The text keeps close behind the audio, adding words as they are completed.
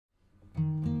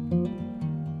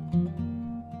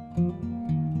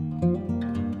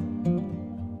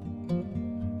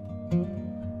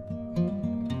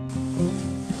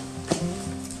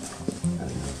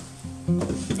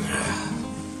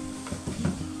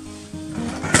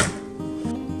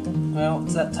Well,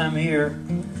 it's that time of year.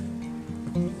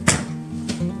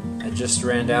 I just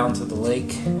ran down to the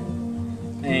lake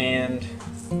and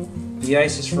the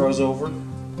ice is froze over.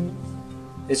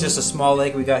 It's just a small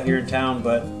lake we got here in town,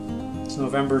 but it's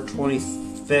November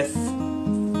 25th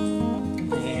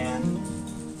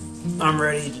and I'm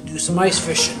ready to do some ice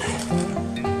fishing.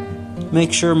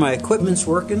 Make sure my equipment's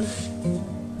working.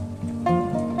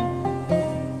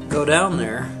 Go down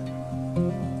there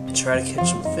and try to catch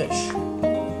some fish.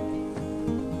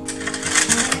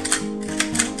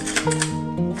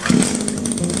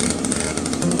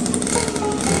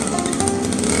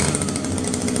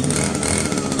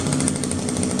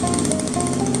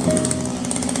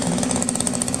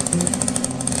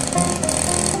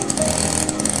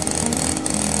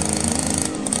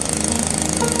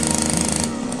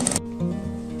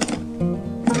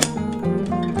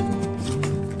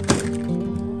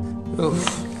 Oof,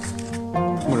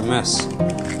 what a mess.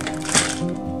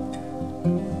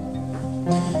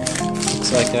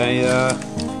 Looks like I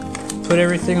put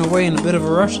everything away in a bit of a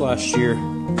rush last year.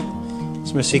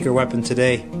 It's my secret weapon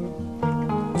today.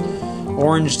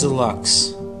 Orange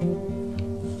Deluxe.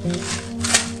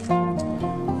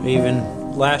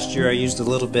 Last year I used a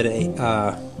little bit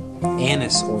of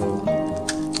anise oil.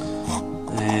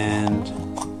 And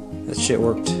that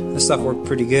stuff worked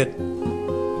pretty good.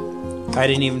 I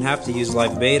didn't even have to use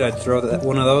live bait. I'd throw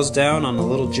one of those down on a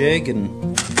little jig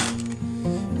and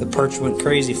the perch went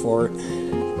crazy for it.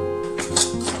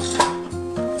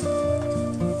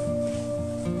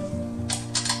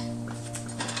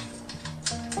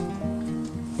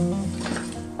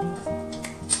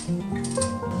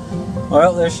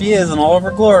 Well, there she is in all of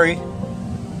her glory.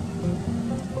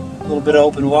 A little bit of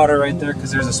open water right there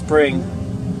because there's a spring.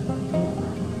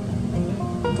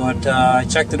 But I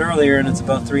checked it earlier and it's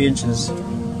about 3 inches,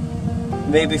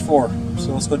 maybe 4.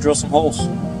 So let's go drill some holes.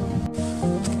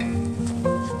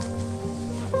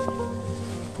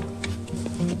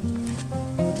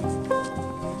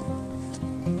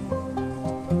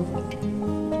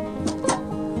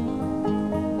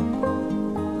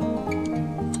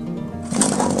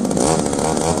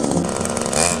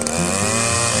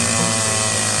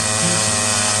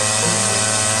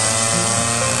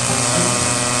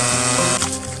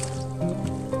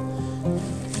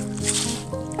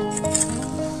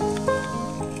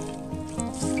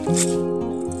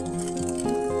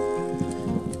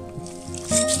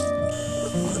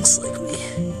 Looks like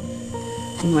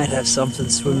we might have something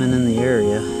swimming in the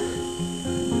area.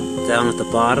 Down at the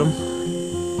bottom,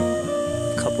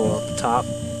 a couple up top.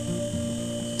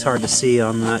 It's hard to see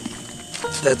on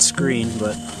that screen,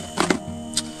 but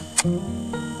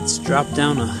let's drop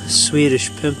down a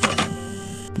Swedish pimple.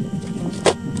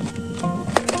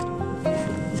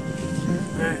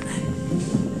 Alright,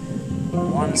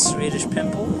 one Swedish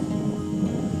pimple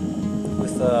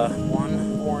with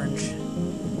one orange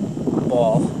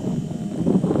ball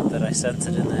that I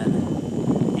scented in that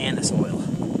anise oil.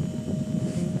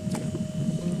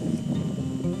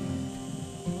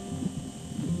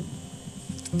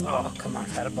 Oh, come on,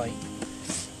 had a bite.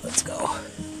 Let's go.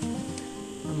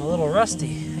 I'm a little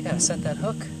rusty. I gotta set that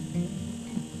hook.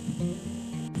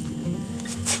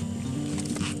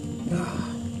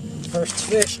 First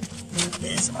fish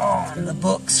is on the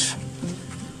books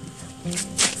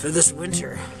for this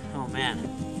winter. Oh man,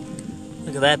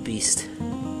 look at that beast.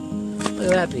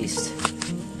 Look at that beast.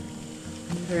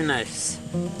 Very nice.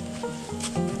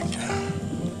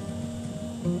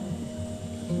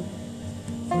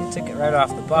 I took it right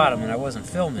off the bottom and I wasn't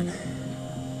filming.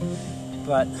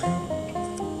 But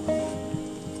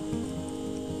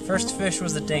first fish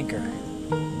was a dinker.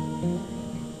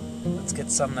 Let's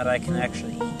get some that I can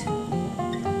actually eat.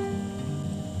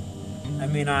 I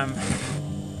mean, I'm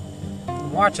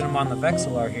watching them on the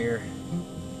Vexillar here.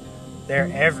 They're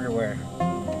everywhere.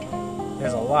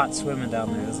 There's a lot swimming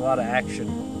down there. There's a lot of action.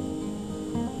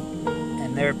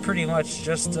 And they're pretty much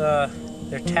just,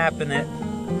 they're tapping it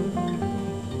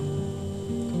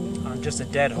on just a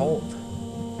dead hold.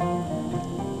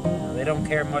 They don't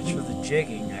care much for the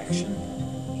jigging action.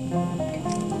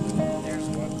 There's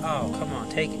one. Oh, come on,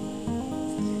 take it.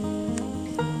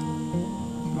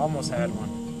 Almost had one.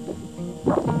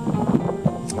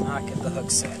 Not get the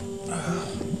hook set.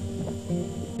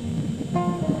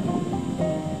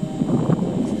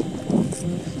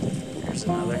 Here's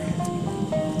another.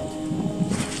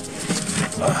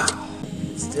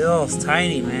 Still, it's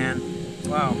tiny, man.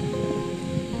 Wow.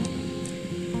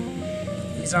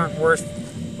 These aren't worth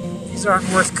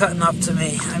cutting up to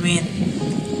me. I mean,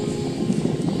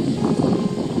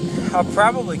 I'll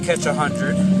probably catch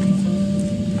 100,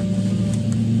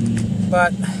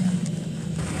 but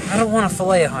I don't want to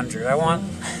fillet 100. I want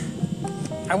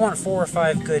I want 4 or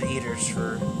 5 good eaters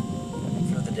for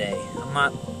the day. I'm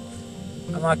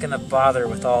not gonna bother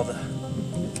with all the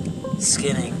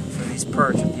skinning for these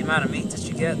perch. With the amount of meat that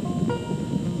you get,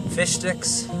 fish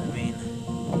sticks, I mean,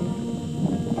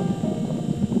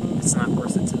 it's not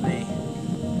worth it to me.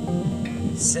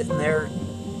 Sitting there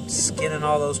skinning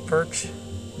all those perch,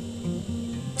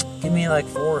 give me like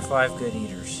 4 or 5 good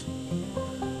eaters.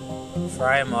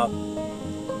 Fry them up.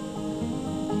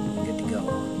 Good to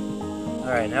go.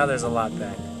 Alright, now there's a lot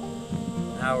back.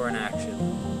 Now we're in action.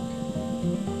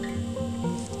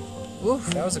 Oof,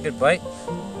 that was a good bite.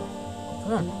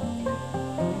 Come on.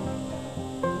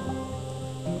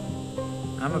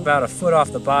 I'm about a foot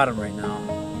off the bottom right now.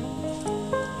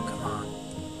 Come on.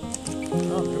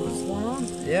 Oh, there was one on?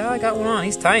 Yeah, I got one on.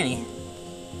 He's tiny.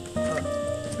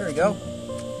 There we go.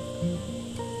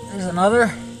 There's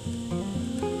another.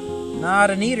 Not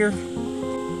an eater.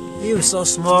 He was so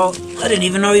small, I didn't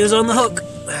even know he was on the hook.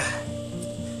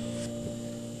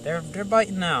 They're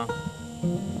biting now.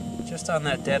 Just on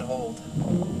that dead hold.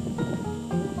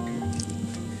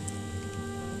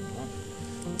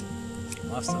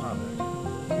 Lost another.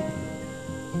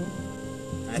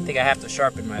 I think I have to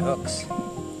sharpen my hooks.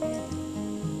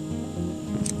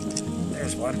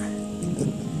 There's one.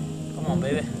 Come on,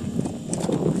 baby.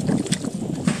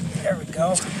 There we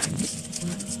go.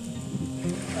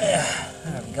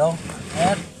 There we go.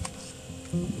 Bad?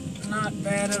 Not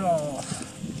bad at all.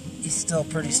 He's still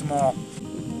pretty small.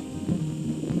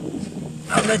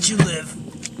 I'll let you live.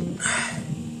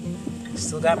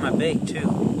 Still got my bait too.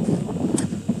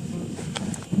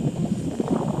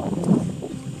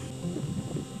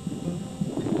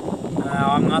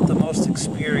 Now, I'm not the most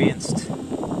experienced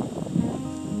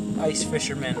ice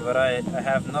fisherman, but I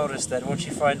have noticed that once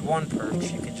you find one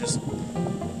perch, you can just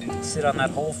sit on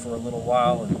that hole for a little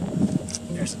while and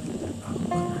there's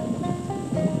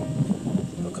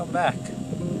he'll come back.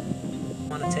 I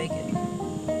want to take it.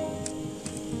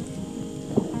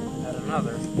 Got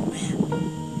another. Man.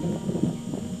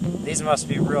 These must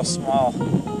be real small.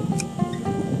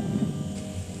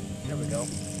 There we go.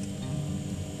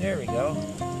 There we go.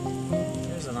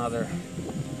 There's another.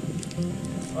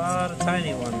 A lot of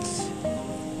tiny ones.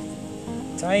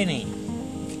 Tiny.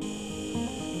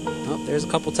 Oh, there's a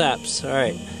couple taps.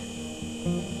 Alright.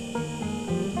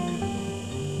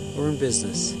 We're in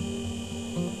business.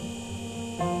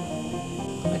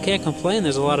 I can't complain,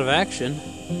 there's a lot of action.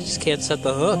 I just can't set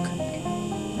the hook.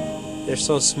 They're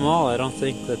so small, I don't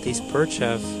think that these perch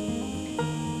have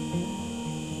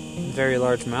very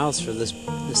large mouths for this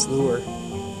lure.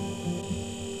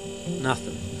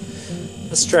 Nothing.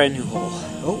 Let's try a new hole.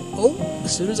 Oh,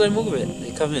 as soon as I move it,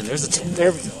 they come in. There's a tip.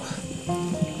 There we go.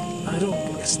 I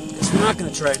guess we're not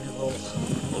going to try a new hole.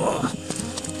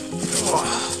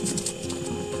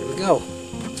 There we go.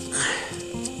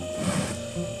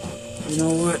 You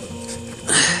know what?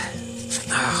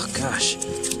 Oh, gosh.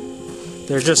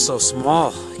 They're just so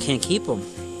small. I can't keep them.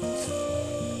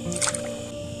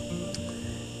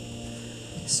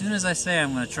 As soon as I say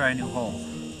I'm going to try a new hole,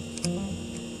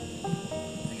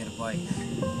 I get a bite.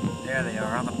 There they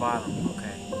are on the bottom.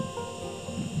 Okay.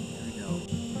 Here we go.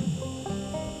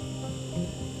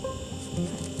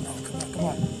 Oh, come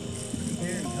on.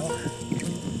 There we go.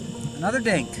 Another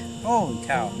dink. Holy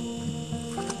cow.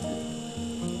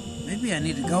 Maybe I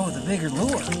need to go with a bigger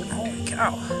lure. Holy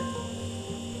cow.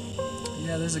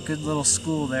 Yeah, there's a good little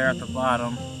school there at the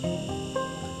bottom.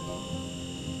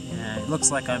 Yeah, it looks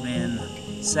like I'm in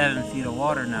 7 feet of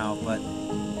water now, but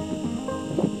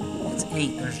it's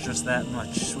 8. There's just that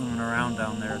much swimming around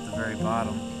down there at the very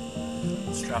bottom.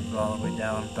 Let's drop it all the way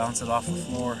down, bounce it off the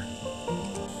floor.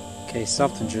 Okay,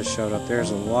 something just showed up.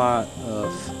 There's a lot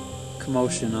of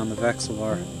commotion on the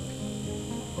Vexilar.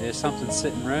 There's something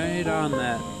sitting right on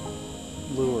that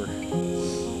lure.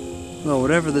 Well,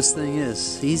 whatever this thing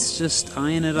is, he's just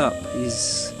eyeing it up.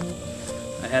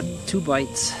 I had 2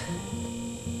 bites,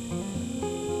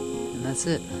 and that's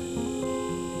it.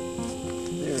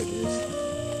 There it is.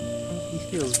 He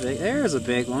feels big. There's a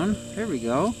big one. There we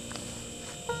go.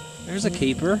 There's a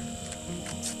keeper.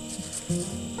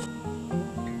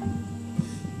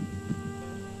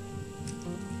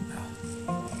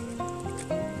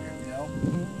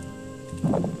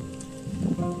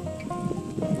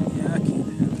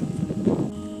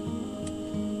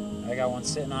 I got one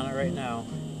sitting on it right now.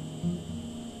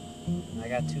 And I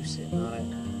got 2 sitting on it.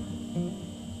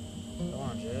 Come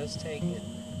on, just take it.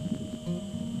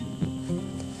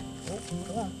 Oh,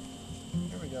 come on.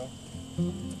 Here we go.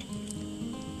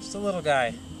 Just a little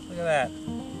guy. Look at that.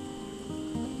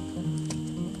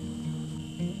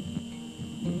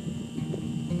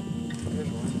 Good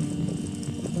one.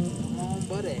 Come on,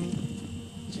 buddy.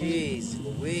 Jeez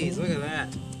Louise, look at that.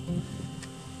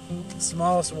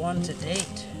 Smallest one to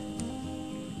date.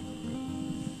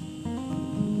 2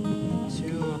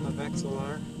 on the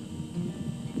Vexillar.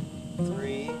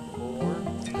 3, 4.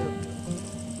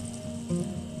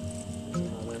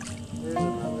 There's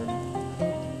another.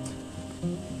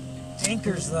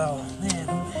 Anchors though, man,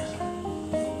 oh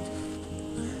man.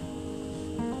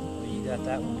 Well, you got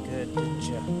that one good, didn't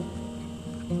you?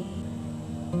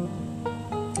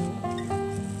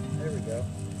 There we go.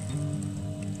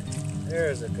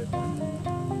 There's a good one.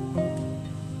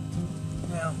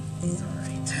 Well, he's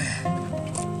alright.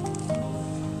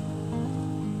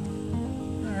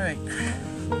 Alright.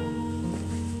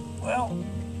 Well,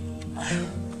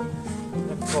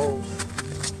 I'm cold.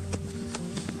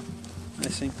 I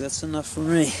think that's enough for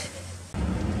me.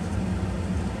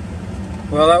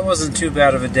 Well, that wasn't too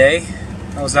bad of a day.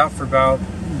 I was out for about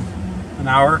an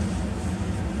hour,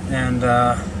 and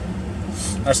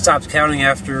I stopped counting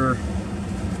after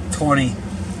 20.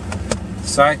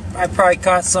 So I probably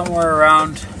caught somewhere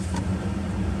around,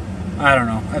 I don't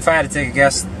know, if I had to take a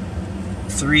guess,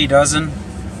 3 dozen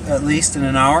at least in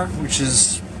an hour, which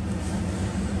is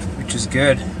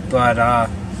good. But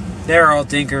they're all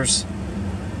dinkers.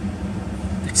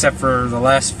 Except for the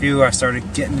last few, I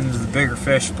started getting into the bigger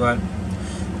fish, but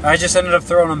I just ended up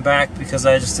throwing them back because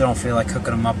I just don't feel like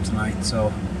cooking them up tonight.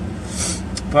 So,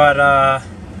 but I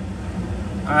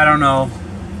don't know,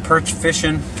 perch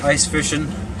fishing, ice fishing,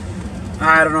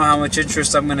 I don't know how much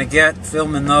interest I'm gonna get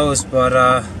filming those,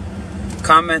 but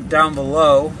comment down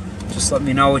below, just let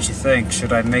me know what you think.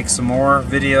 Should I make some more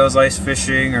videos ice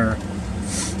fishing, or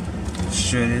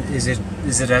is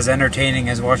it as entertaining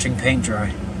as watching paint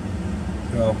dry?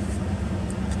 So,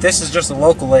 this is just a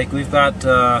local lake. We've got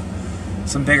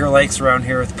some bigger lakes around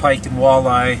here with pike and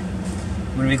walleye.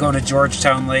 I'm going to be going to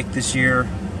Georgetown Lake this year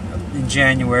in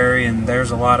January, and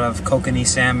there's a lot of kokanee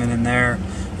salmon in there,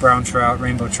 brown trout,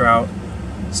 rainbow trout.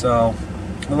 So,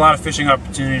 a lot of fishing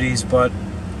opportunities, but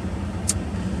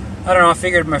I don't know, I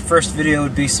figured my first video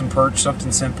would be some perch,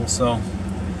 something simple. So,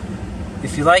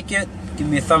 if you like it, give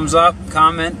me a thumbs up,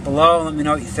 comment below, let me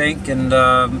know what you think, and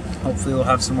hopefully we'll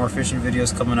have some more fishing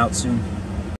videos coming out soon.